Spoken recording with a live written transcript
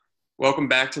Welcome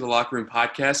back to the Locker Room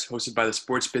Podcast, hosted by the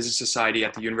Sports Business Society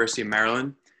at the University of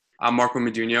Maryland. I'm Marco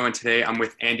Meduno, and today I'm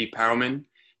with Andi Perelman.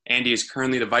 Andi is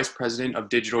currently the Vice President of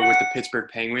Digital with the Pittsburgh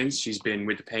Penguins. She's been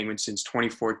with the Penguins since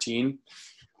 2014,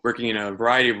 working in a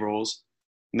variety of roles.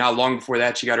 Not long before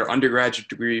that, she got her undergraduate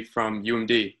degree from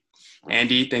UMD.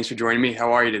 Andi, thanks for joining me.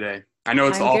 How are you today? I know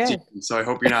it's the I'm off good. season, so I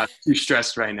hope you're not too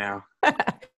stressed right now.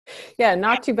 Yeah,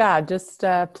 not too bad. Just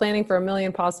planning for a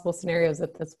million possible scenarios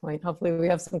at this point. Hopefully we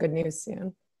have some good news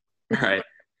soon. All right.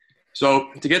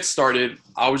 So to get started,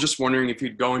 I was just wondering if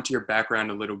you'd go into your background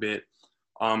a little bit.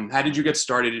 How did you get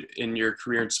started in your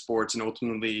career in sports and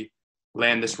ultimately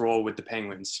land this role with the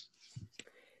Penguins?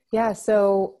 Yeah,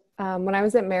 so when I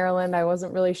was at Maryland, I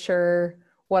wasn't really sure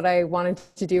what I wanted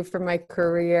to do for my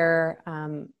career.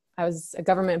 I was a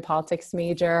government and politics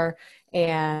major,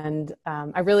 and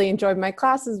I really enjoyed my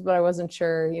classes, but I wasn't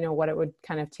sure, what it would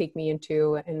kind of take me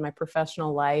into in my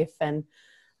professional life. And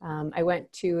I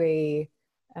went to a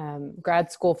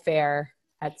grad school fair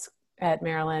at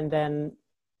Maryland and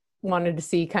wanted to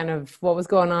see kind of what was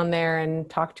going on there and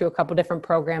talk to a couple different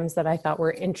programs that I thought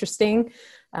were interesting.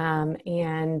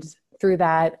 And through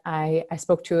that, I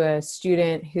spoke to a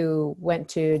student who went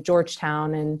to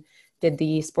Georgetown and did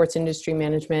the sports industry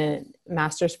management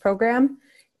master's program.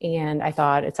 And I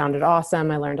thought it sounded awesome.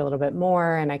 I learned a little bit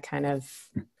more, and I kind of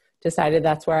decided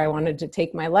that's where I wanted to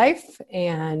take my life.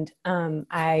 And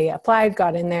I applied,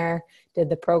 got in there, did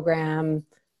the program,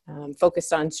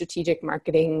 focused on strategic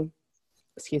marketing,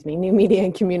 new media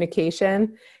and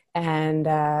communication. And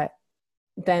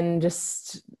then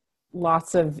just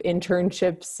lots of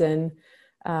internships and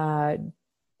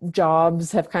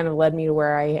jobs have kind of led me to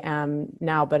where I am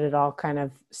now, but it all kind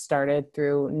of started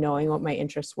through knowing what my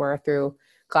interests were through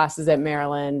classes at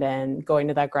Maryland and going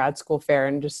to that grad school fair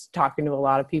and just talking to a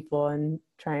lot of people and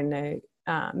trying to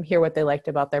hear what they liked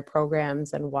about their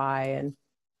programs and why. And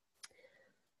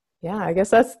yeah, I guess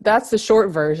that's the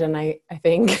short version, I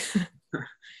think.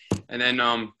 And then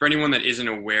for anyone that isn't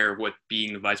aware of what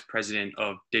being the Vice President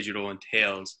of Digital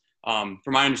entails, from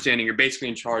my understanding, you're basically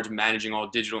in charge of managing all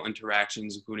digital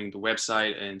interactions, including the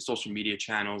website and social media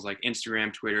channels like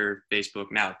Instagram, Twitter, Facebook,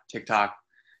 now TikTok,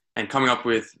 and coming up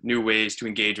with new ways to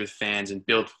engage with fans and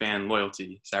build fan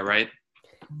loyalty. Is that right?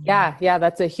 Yeah,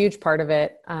 that's a huge part of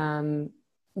it.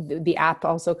 The app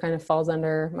also kind of falls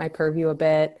under my purview a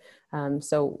bit.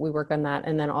 So we work on that.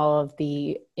 And then all of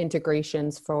the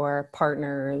integrations for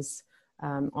partners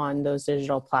on those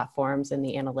digital platforms and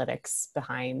the analytics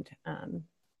behind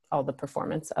all the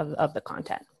performance of the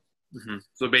content. Mm-hmm.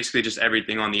 So basically just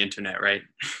everything on the internet, right?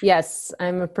 Yes,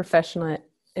 I'm a professional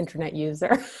internet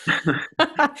user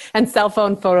and cell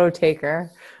phone photo taker.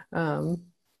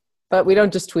 But we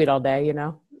don't just tweet all day,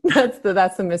 that's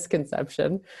the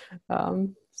misconception.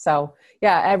 So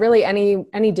yeah, really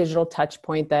any digital touch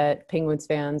point that Penguins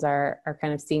fans are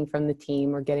kind of seeing from the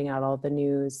team. We're getting out all the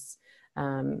news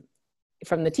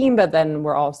from the team, but then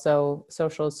we're also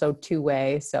social, so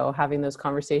two-way. So having those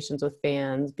conversations with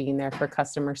fans, being there for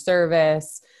customer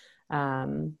service,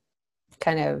 kind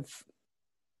of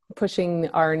pushing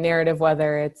our narrative,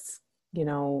 whether it's,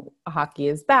 hockey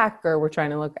is back or we're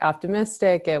trying to look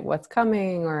optimistic at what's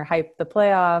coming or hype the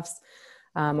playoffs,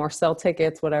 or sell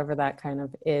tickets, whatever that kind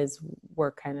of is.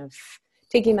 We're kind of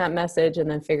taking that message and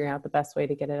then figuring out the best way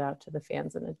to get it out to the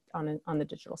fans on the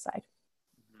digital side.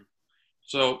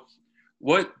 So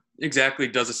what exactly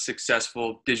does a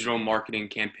successful digital marketing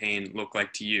campaign look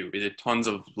like to you? Is it tons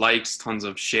of likes, tons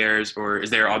of shares, or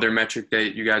is there other metric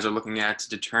that you guys are looking at to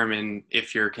determine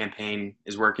if your campaign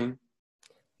is working?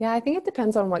 Yeah, I think it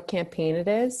depends on what campaign it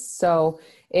is. So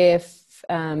if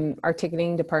our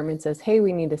ticketing department says, hey,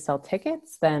 we need to sell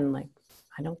tickets, then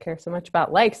I don't care so much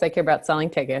about likes. I care about selling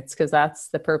tickets because that's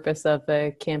the purpose of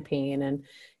the campaign. And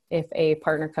if a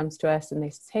partner comes to us and they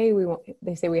say, hey, we want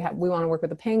to work with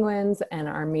the Penguins, and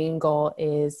our main goal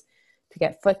is to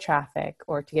get foot traffic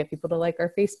or to get people to like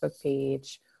our Facebook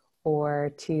page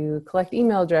or to collect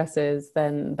email addresses,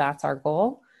 then that's our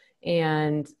goal.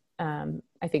 And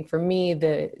I think for me,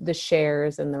 the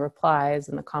shares and the replies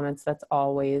and the comments, that's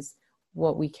always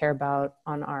what we care about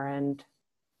on our end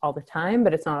all the time,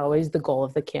 but it's not always the goal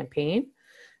of the campaign.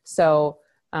 So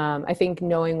I think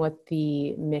knowing what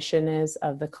the mission is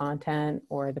of the content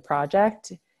or the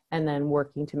project, and then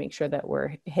working to make sure that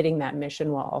we're hitting that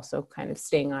mission while also kind of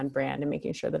staying on brand and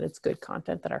making sure that it's good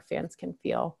content that our fans can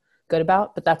feel good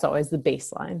about. But that's always the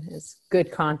baseline, is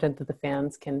good content that the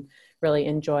fans can really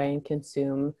enjoy and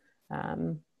consume,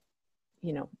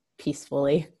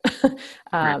 peacefully,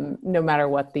 no matter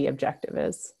what the objective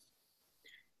is.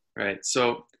 Right.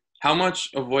 So How much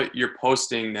of what you're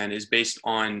posting then is based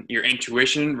on your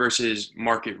intuition versus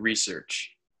market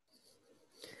research?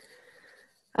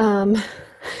 Um,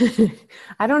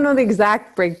 I don't know the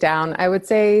exact breakdown. I would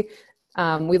say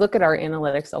we look at our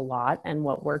analytics a lot and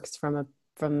what works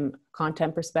from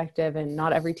content perspective, and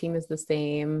not every team is the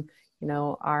same. You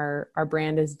know, our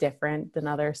brand is different than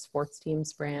other sports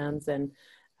teams' brands, and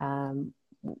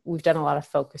we've done a lot of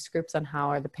focus groups on how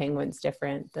are the Penguins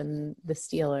different than the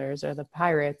Steelers or the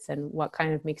Pirates, and what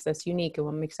kind of makes us unique and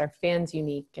what makes our fans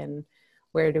unique, and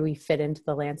where do we fit into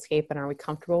the landscape, and are we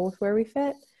comfortable with where we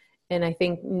fit? And I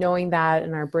think knowing that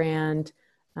in our brand,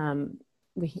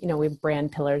 we have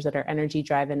brand pillars that are energy,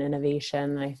 drive, and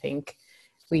innovation. I think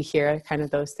we hear kind of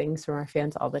those things from our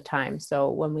fans all the time. So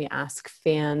when we ask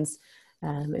fans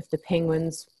if the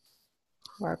Penguins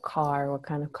were a car, what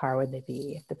kind of car would they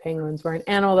be? If the Penguins were an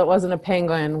animal that wasn't a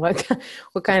penguin, what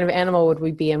kind of animal would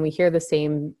we be? And we hear the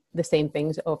same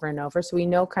things over and over. So we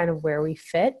know kind of where we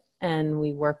fit, and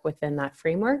we work within that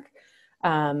framework.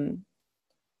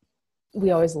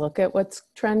 We always look at what's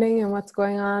trending and what's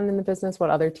going on in the business, what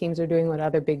other teams are doing, what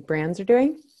other big brands are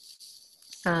doing.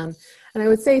 And I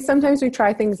would say sometimes we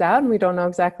try things out and we don't know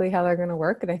exactly how they're going to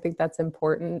work. And I think that's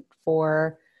important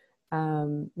for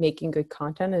making good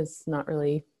content, is not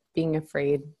really being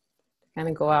afraid to kind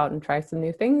of go out and try some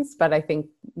new things. But I think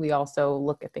we also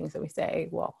look at things and we say,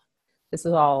 well, this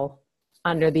is all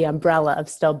under the umbrella of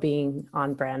still being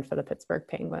on brand for the Pittsburgh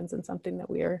Penguins, and something that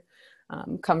we are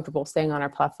comfortable staying on our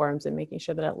platforms and making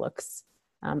sure that it looks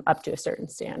up to a certain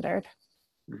standard.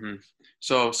 Mm-hmm.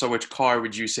 So which car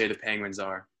would you say the Penguins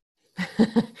are?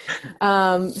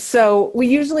 So we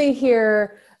usually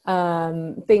hear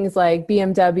things like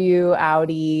BMW,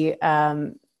 Audi,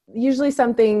 usually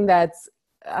something that's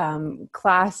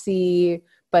classy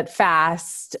but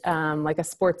fast, like a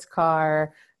sports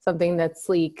car, something that's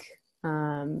sleek,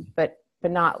 but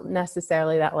not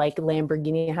necessarily that like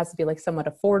Lamborghini. It has to be like somewhat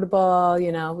affordable.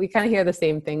 You know, we kind of hear the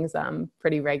same things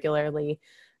pretty regularly.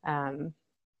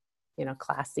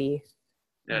 Classy.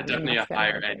 Yeah, definitely a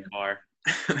higher end car.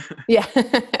 Yeah.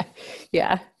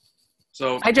 Yeah.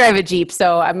 So I drive a Jeep,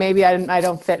 so maybe I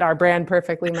don't fit our brand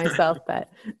perfectly myself,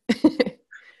 but.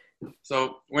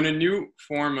 So when a new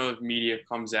form of media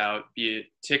comes out, be it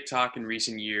TikTok in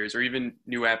recent years, or even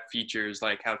new app features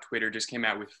like how Twitter just came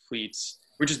out with Fleets,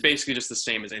 which is basically just the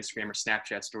same as Instagram or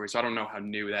Snapchat stories. So I don't know how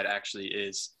new that actually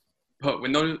is. But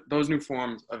when those new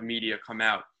forms of media come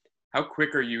out, how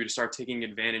quick are you to start taking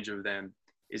advantage of them?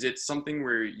 Is it something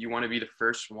where you want to be the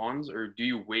first ones, or do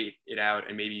you wait it out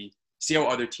and maybe see how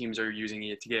other teams are using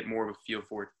it to get more of a feel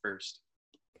for it first?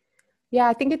 Yeah,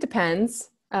 I think it depends.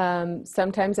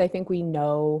 Sometimes I think we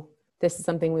know this is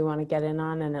something we want to get in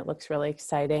on and it looks really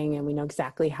exciting and we know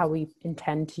exactly how we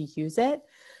intend to use it.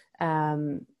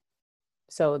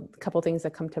 So a couple things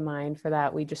that come to mind for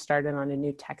that, we just started on a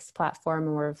new text platform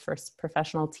and we're the first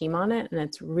professional team on it. And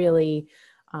it's really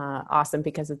awesome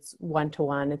because it's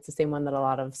one-to-one. It's the same one that a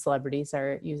lot of celebrities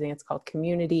are using. It's called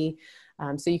Community.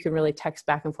 So you can really text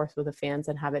back and forth with the fans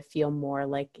and have it feel more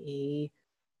like a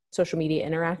social media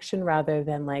interaction rather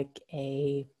than like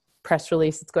a press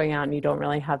release that's going out and you don't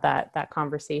really have that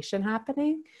conversation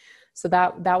happening. So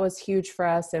that was huge for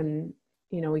us. And,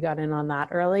 we got in on that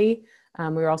early.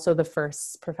 We were also the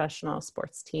first professional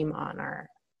sports team on our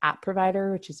app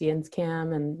provider, which is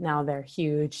Cam, and now they're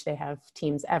huge. They have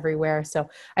teams everywhere. So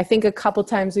I think a couple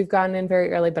times we've gotten in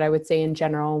very early, but I would say in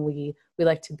general, we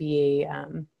like to be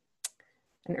an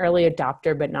early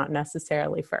adopter, but not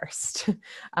necessarily first.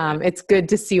 It's good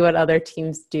to see what other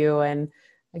teams do and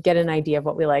get an idea of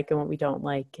what we like and what we don't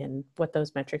like and what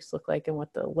those metrics look like and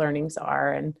what the learnings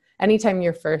are. And anytime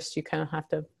you're first, you kind of have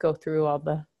to go through all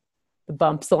the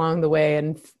bumps along the way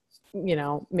and,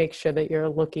 make sure that you're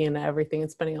looking into everything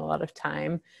and spending a lot of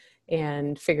time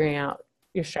and figuring out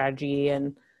your strategy.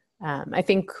 And I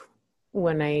think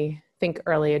when I think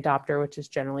early adopter, which is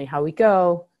generally how we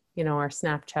go, our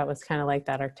Snapchat was kind of like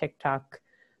that, our TikTok.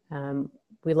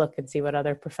 We look and see what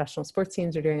other professional sports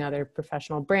teams are doing, other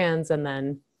professional brands. And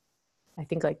then I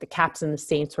think like the Caps and the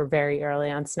Saints were very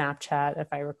early on Snapchat, if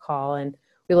I recall. And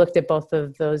we looked at both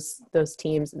of those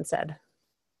teams and said,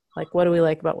 like, what do we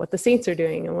like about what the Saints are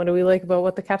doing? And what do we like about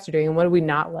what the Caps are doing? And what do we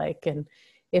not like? And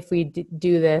if we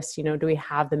do this, do we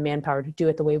have the manpower to do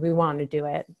it the way we want to do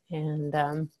it?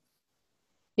 And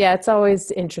yeah, it's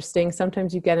always interesting.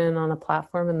 Sometimes you get in on a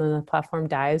platform and then the platform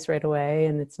dies right away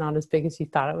and it's not as big as you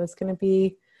thought it was going to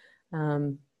be. I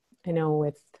know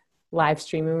with live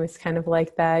streaming was kind of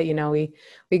like that.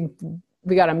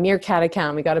 We got a Meerkat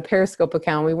account, we got a Periscope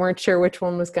account. We weren't sure which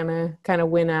one was going to kind of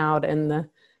win out in the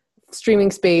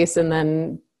streaming space. And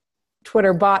then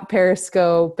Twitter bot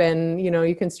Periscope, and,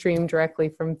 you can stream directly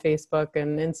from Facebook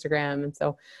and Instagram. And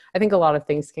so I think a lot of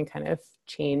things can kind of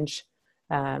change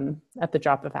at the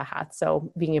drop of a hat.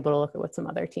 So being able to look at what some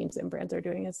other teams and brands are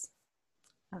doing is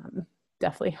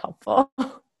definitely helpful.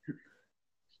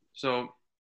 So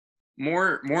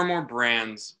more and more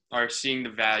brands are seeing the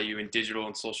value in digital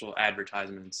and social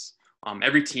advertisements.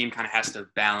 Every team kind of has to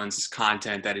balance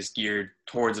content that is geared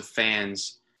towards the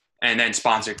fans and then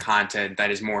sponsored content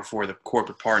that is more for the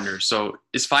corporate partners. So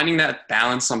is finding that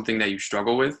balance something that you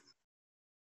struggle with?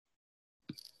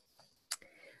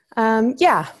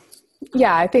 Yeah,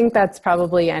 I think that's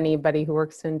probably anybody who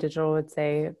works in digital would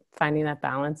say finding that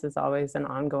balance is always an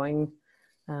ongoing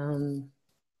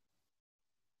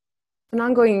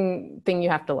thing you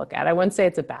have to look at. I wouldn't say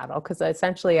it's a battle, because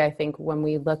essentially I think when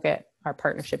we look at our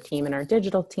partnership team and our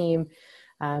digital team,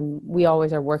 we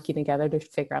always are working together to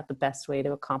figure out the best way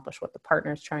to accomplish what the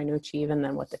partner is trying to achieve, and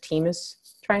then what the team is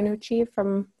trying to achieve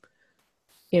from,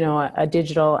 a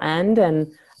digital end.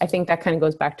 And I think that kind of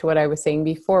goes back to what I was saying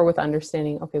before with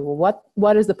understanding, okay, well,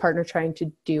 what is the partner trying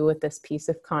to do with this piece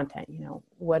of content?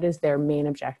 What is their main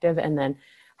objective? And then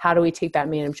how do we take that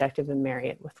main objective and marry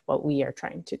it with what we are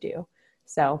trying to do?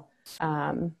 So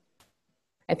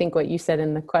I think what you said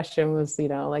in the question was,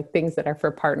 like things that are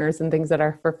for partners and things that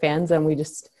are for fans. And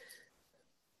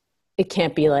it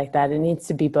can't be like that. It needs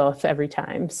to be both every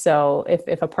time. So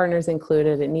if a partner is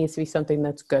included, it needs to be something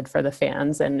that's good for the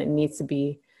fans, and it needs to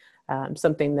be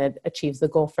something that achieves the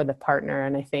goal for the partner.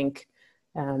 And I think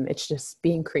it's just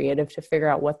being creative to figure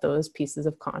out what those pieces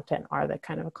of content are that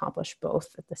kind of accomplish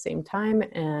both at the same time.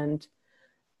 And,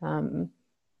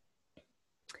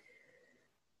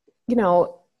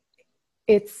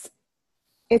 it's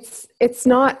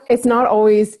not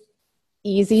always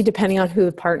easy depending on who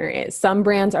the partner is. Some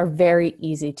brands are very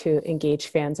easy to engage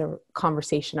fans or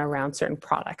conversation around certain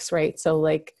products, right? So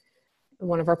like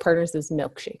one of our partners is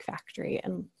Milkshake Factory,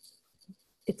 and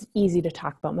it's easy to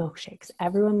talk about milkshakes.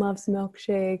 Everyone loves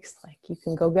milkshakes. Like you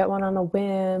can go get one on a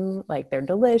whim, like they're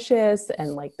delicious,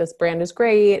 and like this brand is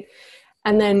great.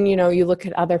 And then, you look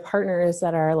at other partners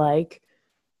that are like,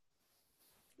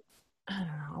 I don't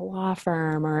know, a law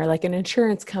firm or like an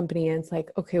insurance company. And it's like,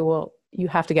 okay, well, you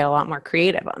have to get a lot more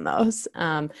creative on those.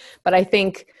 But I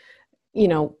think,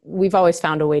 we've always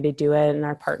found a way to do it. And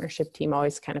our partnership team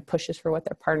always kind of pushes for what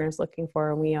their partner is looking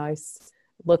for. And we always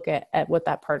look at what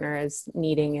that partner is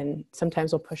needing. And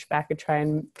sometimes we'll push back and try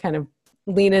and kind of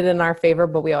lean it in our favor,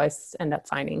 but we always end up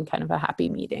finding kind of a happy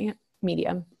medium.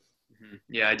 Mm-hmm.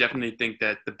 Yeah, I definitely think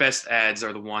that the best ads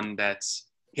are the one that's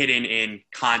hidden in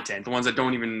content, the ones that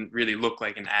don't even really look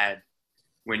like an ad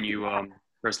when you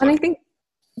first look. And I think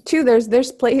too,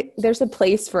 there's a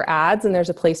place for ads and there's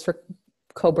a place for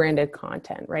co-branded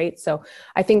content, right? So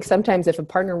I think sometimes if a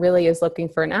partner really is looking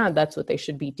for an ad, that's what they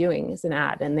should be doing, is an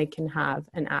ad. And they can have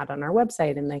an ad on our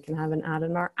website, and they can have an ad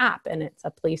in our app, and it's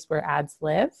a place where ads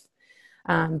live.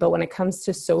 But when it comes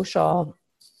to social,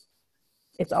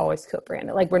 it's always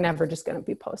co-branded. Like we're never just going to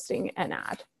be posting an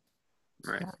ad.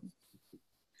 Right.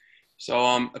 So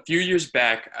a few years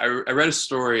back, I read a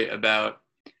story about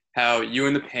how you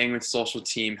and the Penguins social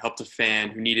team helped a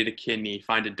fan who needed a kidney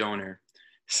find a donor.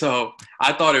 So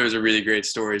I thought it was a really great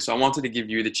story. So I wanted to give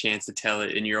you the chance to tell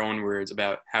it in your own words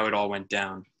about how it all went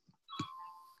down.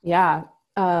 Yeah.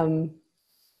 Awesome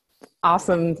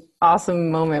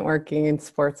moment working in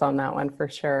sports on that one for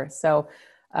sure. So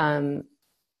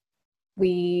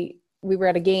we were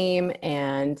at a game,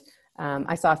 and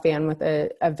I saw a fan with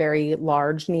a very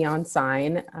large neon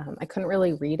sign. I couldn't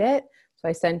really read it. So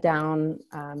I sent down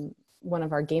one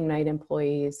of our game night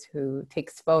employees who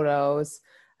takes photos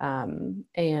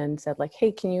and said like,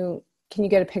 hey, can you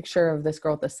get a picture of this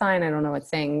girl with the sign? I don't know what it's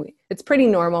saying. It's pretty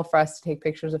normal for us to take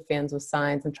pictures of fans with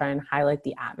signs and try and highlight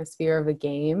the atmosphere of a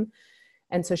game.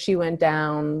 And so she went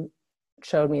down,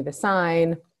 showed me the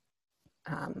sign.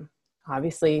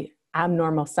 Obviously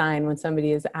abnormal sign when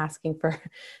somebody is asking for,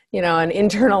 an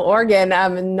internal organ,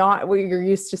 not what you're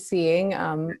used to seeing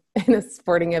in a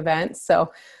sporting event.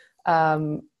 So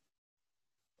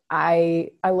I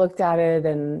looked at it,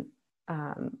 and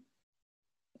our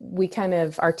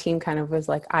team kind of was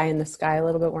like eye in the sky a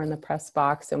little bit. We're in the press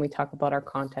box, and we talk about our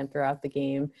content throughout the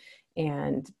game.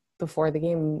 And before the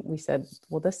game, we said,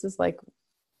 well, this is like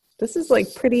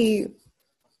pretty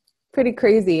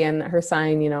crazy. And her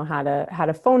sign, had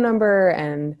a phone number,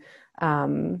 and,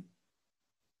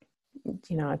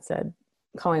 it said,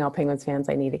 calling all Penguins fans,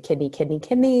 I need a kidney.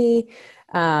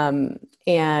 And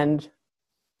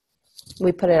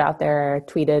we put it out there,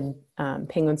 tweeted,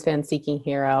 Penguins fan seeking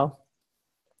hero.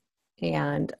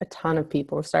 And a ton of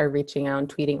people started reaching out and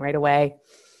tweeting right away.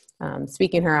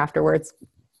 speaking to her afterwards,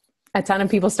 a ton of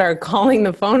people started calling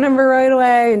the phone number right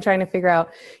away and trying to figure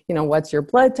out, what's your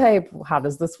blood type? How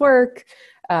does this work?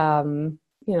 The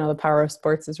power of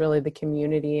sports is really the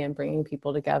community and bringing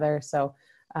people together. So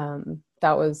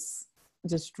that was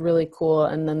just really cool.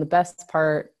 And then the best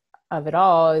part of it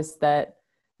all is that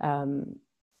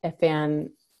a fan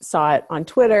saw it on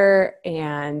Twitter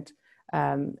and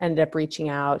ended up reaching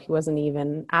out. He wasn't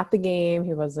even at the game.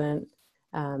 He wasn't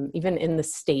even in the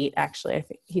state, actually. I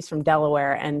think he's from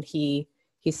Delaware, and he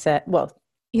said, well,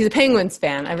 he's a Penguins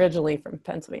fan, originally from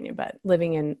Pennsylvania, but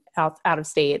living out of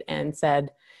state, and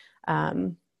said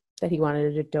that he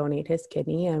wanted to donate his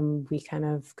kidney. And we kind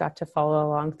of got to follow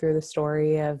along through the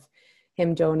story of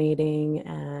him donating,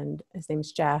 and his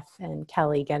name's Jeff, and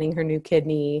Kelly getting her new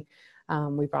kidney.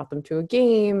 We brought them to a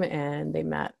game, and they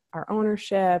met our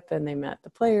ownership, and they met the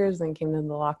players, and came into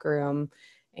the locker room.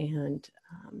 And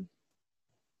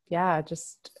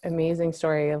just amazing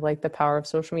story of like the power of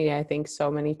social media. I think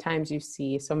so many times you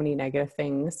see so many negative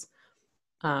things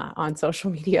on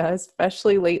social media,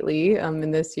 especially lately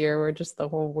in this year where just the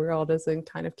whole world is in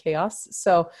kind of chaos.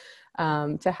 So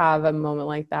to have a moment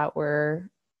like that where,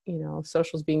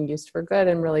 social is being used for good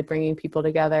and really bringing people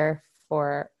together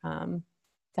for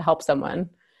to help someone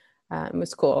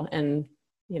was cool. And,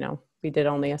 we did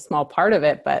only a small part of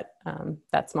it, but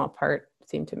that small part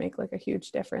seemed to make like a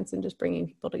huge difference in just bringing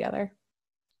people together.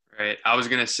 Right. I was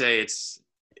going to say it's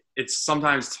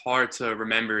sometimes hard to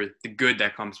remember the good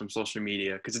that comes from social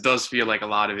media, because it does feel like a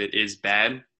lot of it is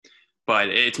bad, but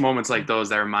it's moments like those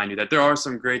that remind you that there are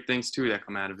some great things too that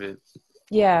come out of it.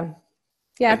 Yeah.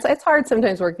 It's hard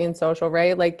sometimes working in social,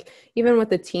 right? Like even with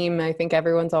the team, I think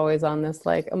everyone's always on this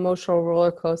like emotional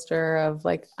roller coaster of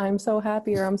like, I'm so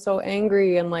happy or I'm so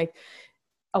angry. And like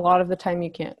a lot of the time you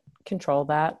can't control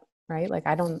that, right? Like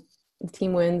the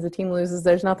team wins, the team loses.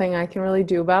 There's nothing I can really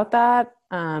do about that.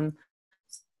 So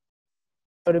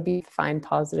to find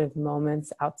positive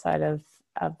moments outside of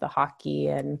the hockey,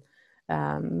 and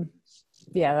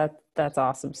that's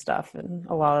awesome stuff. And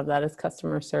a lot of that is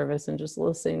customer service and just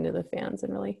listening to the fans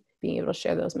and really being able to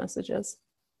share those messages.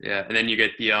 Yeah. And then you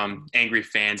get the angry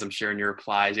fans, I'm sure, in your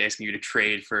replies asking you to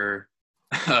trade for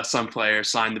some player,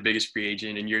 sign the biggest free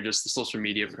agent, and you're just the social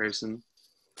media person.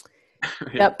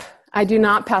 Yep. I do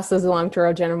not pass those along to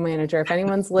our general manager. If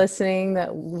anyone's listening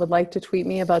that would like to tweet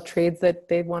me about trades that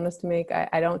they'd want us to make,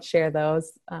 I don't share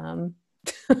those.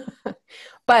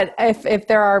 But if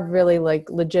there are really like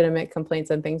legitimate complaints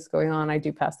and things going on, I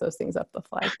do pass those things up the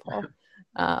flagpole.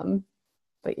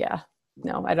 But yeah,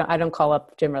 no, I don't call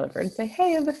up Jim Rutherford and say,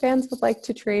 hey, the fans would like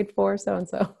to trade for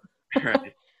so-and-so.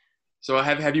 Right. So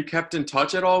have you kept in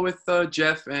touch at all with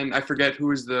Jeff, and I forget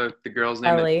who is the girl's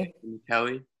name?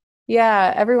 Kelly.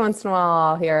 Yeah, every once in a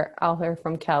while I'll hear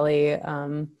from Kelly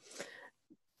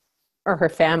or her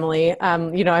family.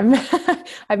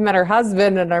 I've met her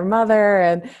husband and her mother,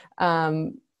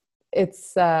 and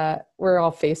it's we're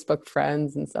all Facebook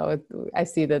friends, and so I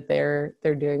see that they're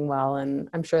doing well, and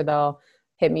I'm sure they'll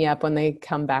hit me up when they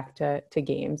come back to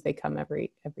games. They come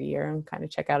every year and kind of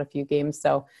check out a few games.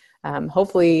 So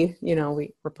hopefully,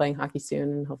 we're playing hockey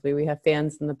soon, and hopefully we have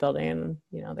fans in the building,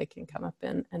 and they can come up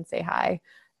and say hi.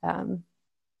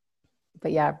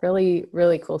 But yeah, really,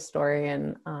 really cool story.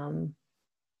 And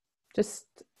just,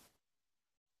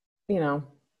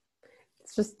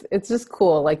 it's just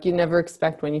cool. Like you never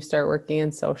expect when you start working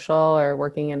in social or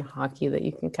working in hockey that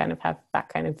you can kind of have that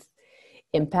kind of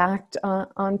impact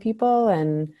on people.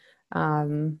 And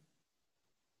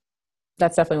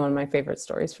that's definitely one of my favorite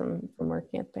stories from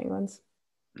working at Penguins.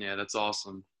 Yeah, that's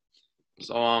awesome.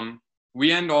 So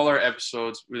we end all our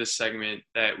episodes with a segment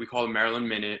that we call the Maryland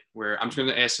Minute, where I'm just going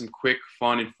to ask some quick,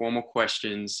 fun, informal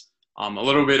questions, a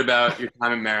little bit about your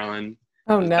time in Maryland.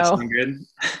 Oh, no. That sound good?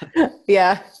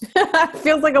 Yeah.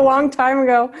 Feels like a long time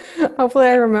ago. Hopefully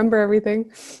I remember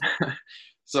everything.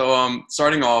 So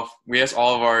starting off, we ask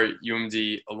all of our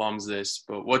UMD alums this,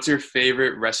 but what's your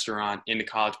favorite restaurant in the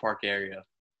College Park area?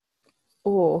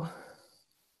 Oh,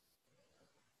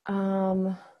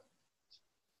 oh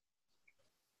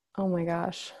my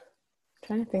gosh. I'm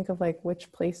trying to think of like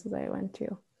which places I went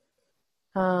to.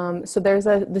 So there's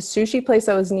the sushi place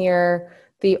that was near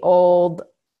the old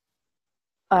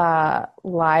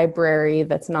library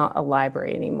that's not a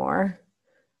library anymore.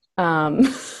 I'm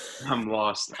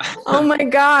lost. Oh my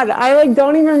God. I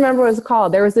don't even remember what it's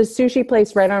called. There was this sushi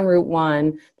place right on Route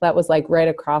 1 that was like right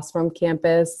across from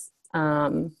campus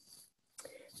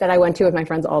that I went to with my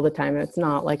friends all the time. It's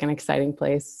not like an exciting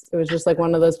place. It was just like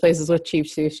one of those places with cheap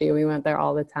sushi. We went there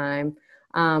all the time.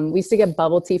 We used to get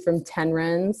bubble tea from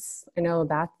Tenrens.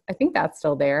 I think that's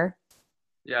still there.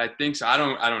 Yeah, I think so. I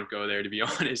don't go there to be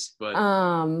honest, but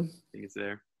I think it's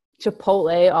there.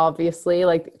 Chipotle, obviously,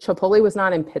 like Chipotle was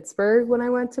not in Pittsburgh when I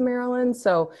went to Maryland.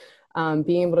 So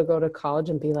being able to go to college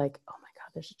and be like, oh my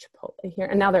God, there's a Chipotle here.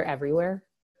 And now they're everywhere.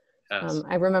 Yes.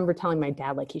 I remember telling my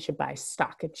dad, like, he should buy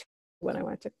stock of Chipotle when I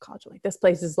went to college. Like, this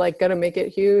place is like going to make it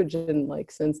huge. And like,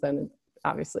 since then, it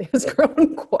obviously has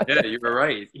grown quite Yeah, a you were bit.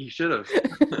 right. He should have.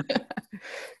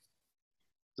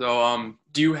 So,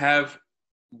 do you have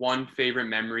one favorite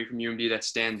memory from UMD that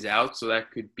stands out? So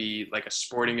that could be like a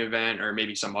sporting event or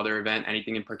maybe some other event,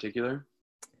 anything in particular?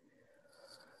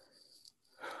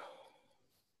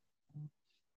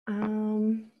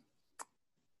 Um,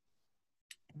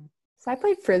 so I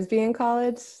played Frisbee in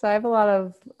college. So I have a lot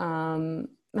of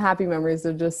happy memories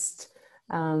of just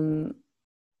um,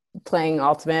 playing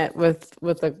ultimate with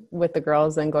the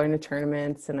girls and going to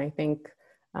tournaments. And I think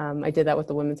I did that with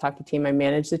the women's hockey team. I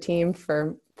managed the team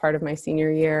for part of my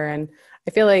senior year, and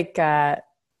I feel like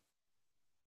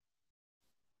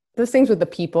those things with the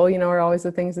people, are always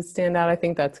the things that stand out. I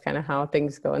think that's kind of how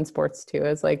things go in sports too.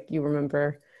 Is like you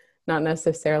remember not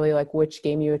necessarily like which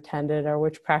game you attended or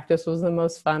which practice was the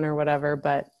most fun or whatever,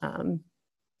 but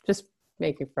just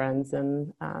making friends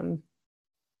and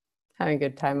having a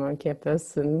good time on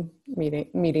campus and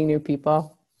meeting new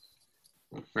people.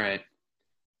 Right.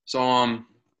 So,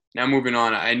 now moving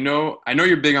on. I know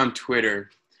you're big on Twitter.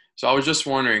 So I was just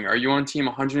wondering, are you on team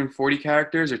 140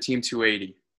 characters or team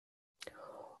 280?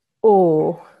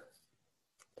 Oh,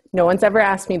 no one's ever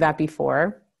asked me that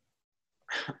before.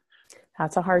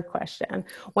 That's a hard question.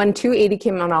 When 280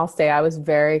 came out, I'll say I was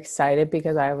very excited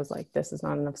because I was like, this is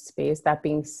not enough space. That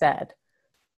being said,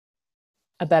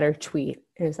 a better tweet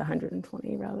is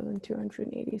 120 rather than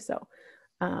 280. So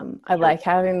I Sure. like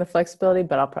having the flexibility,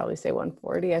 but I'll probably say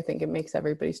 140. I think it makes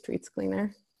everybody's tweets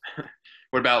cleaner.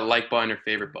 What about like button or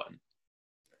favorite button?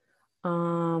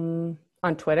 On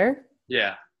Twitter.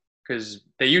 Yeah, because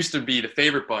they used to be the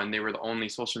favorite button. They were the only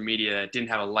social media that didn't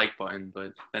have a like button,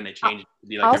 but then they changed it to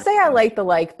be like I'll say I everything. like the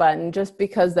like button just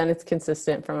because then it's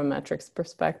consistent from a metrics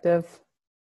perspective.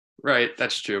 Right,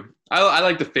 that's true. I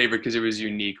like the favorite because it was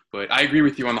unique, but I agree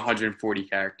with you on the 140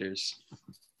 characters.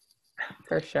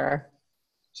 For sure.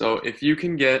 So if you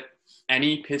can get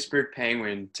any Pittsburgh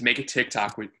Penguin to make a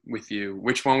TikTok with you,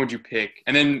 which one would you pick?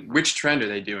 And then which trend are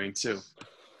they doing too?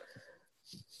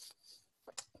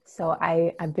 So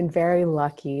I've been very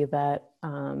lucky that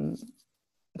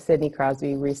Sidney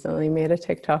Crosby recently made a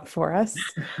TikTok for us.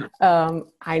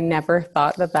 I never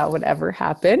thought that would ever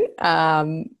happen,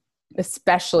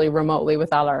 especially remotely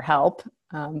without our help.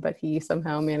 But he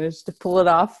somehow managed to pull it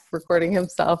off, recording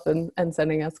himself and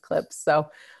sending us clips. So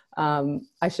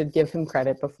I should give him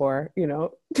credit before,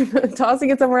 tossing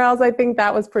it somewhere else. I think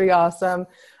that was pretty awesome.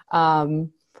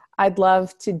 I'd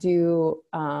love to do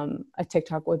a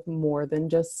TikTok with more than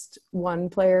just one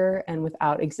player and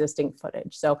without existing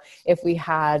footage. So if we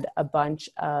had a bunch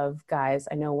of guys,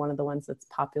 I know one of the ones that's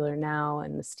popular now,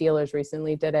 and the Steelers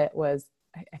recently did it, was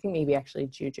I think maybe actually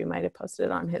Juju might have posted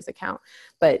it on his account,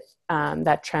 but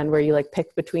that trend where you like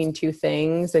pick between two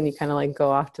things and you kind of like go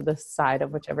off to the side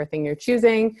of whichever thing you're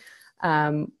choosing.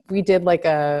 We did like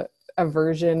a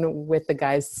version with the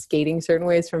guys skating certain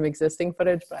ways from existing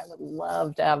footage, but I would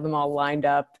love to have them all lined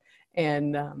up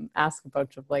and ask a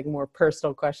bunch of like more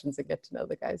personal questions and get to know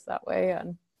the guys that way.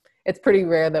 And it's pretty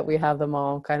rare that we have them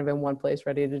all kind of in one place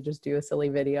ready to just do a silly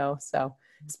video. So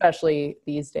especially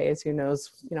these days, who knows,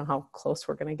 how close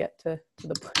we're going to get to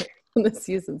the point when the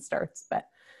season starts. But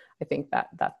I think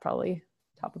that's probably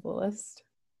top of the list.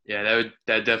 Yeah,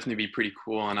 that'd definitely be pretty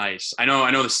cool on ice. I know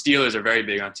the Steelers are very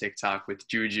big on TikTok with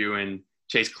Juju and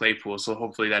Chase Claypool, so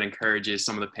hopefully that encourages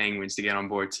some of the Penguins to get on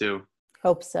board too.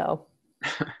 Hope so.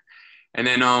 And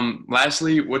then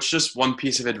lastly, what's just one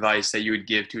piece of advice that you would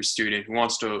give to a student who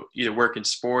wants to either work in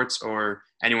sports or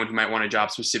anyone who might want a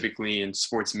job specifically in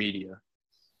sports media?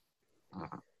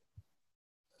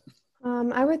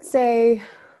 I would say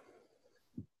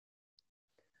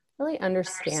really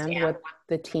understand what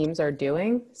the teams are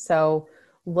doing. So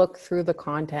look through the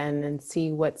content and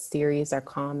see what series are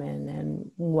common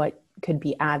and what could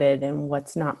be added and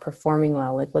what's not performing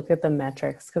well. Like look at the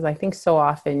metrics, because I think so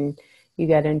often you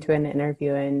get into an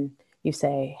interview and you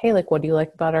say, hey, like, what do you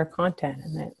like about our content?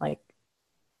 And that like,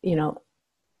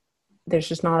 there's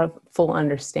just not a full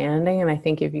understanding. And I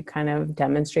think if you kind of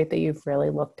demonstrate that you've really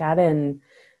looked at it and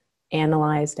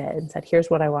analyzed it and said, here's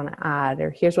what I want to add,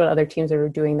 or here's what other teams are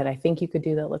doing that I think you could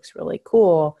do that looks really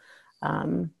cool,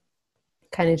 kind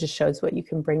of just shows what you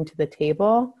can bring to the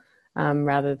table,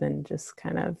 rather than just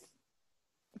kind of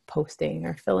posting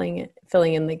or filling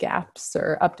in the gaps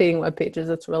or updating web pages.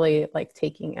 It's really like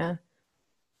taking a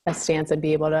stance and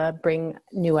be able to bring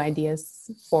new ideas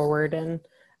forward and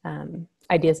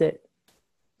ideas that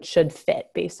should fit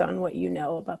based on what you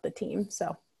know about the team.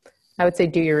 So I would say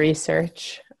do your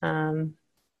research and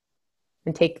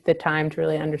take the time to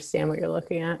really understand what you're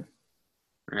looking at.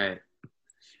 Right.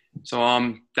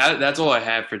 So that's all I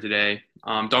have for today.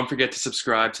 Don't forget to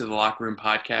subscribe to the Locker Room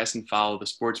Podcast and follow the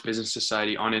Sports Business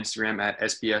Society on Instagram at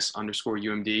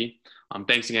SBS_UMD.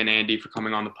 Thanks again, Andy, for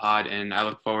coming on the pod, and I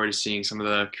look forward to seeing some of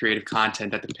the creative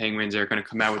content that the Penguins are going to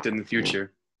come out with in the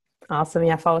future. Awesome.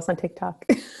 Yeah, follow us on TikTok.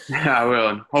 Yeah, I will.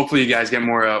 And hopefully you guys get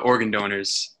more organ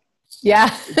donors.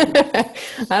 Yeah.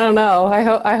 I don't know.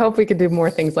 I hope we could do more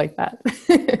things like that.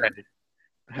 Right.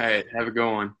 All right. Have a good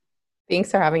one.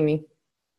 Thanks for having me.